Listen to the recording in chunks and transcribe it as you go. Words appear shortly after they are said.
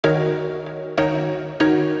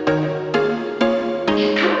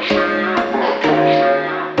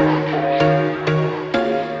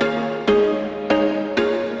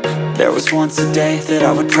once a day that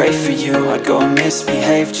I would pray for you. I'd go and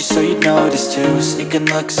misbehave just so you'd notice too. Sneaking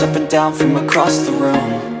looks up and down from across the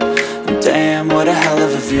room. And damn, what a hell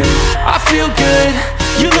of a view. I feel good,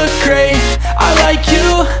 you look great, I like you,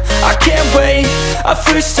 I can't wait. A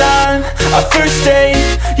first time, a first date,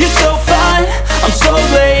 you're so fine, I'm so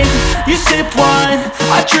late. You sip wine,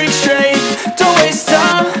 I drink straight, don't waste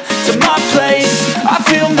time to my place. I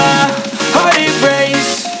feel my heart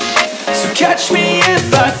erase, so catch me if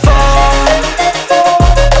I fall.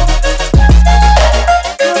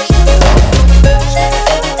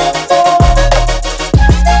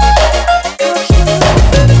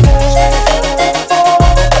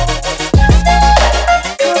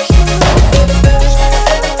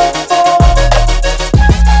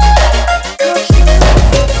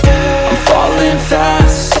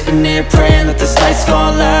 Praying that this night's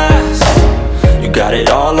gonna last. You got it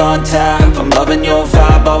all on tap, I'm loving your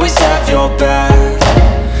vibe, always have your back.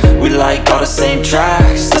 We like all the same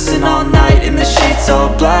tracks, listen all night in the sheets all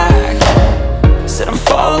black. Said I'm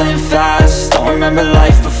falling fast, don't remember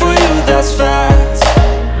life before you, that's fact.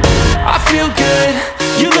 I feel good,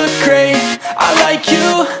 you look great, I like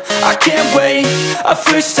you, I can't wait. A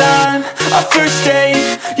first time, a first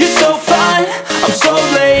date, you're so fine, I'm so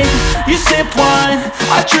late. You sip wine,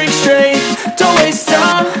 I drink straight, don't waste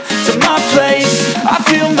time to my place. I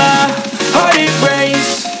feel my heart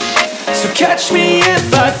erase, so catch me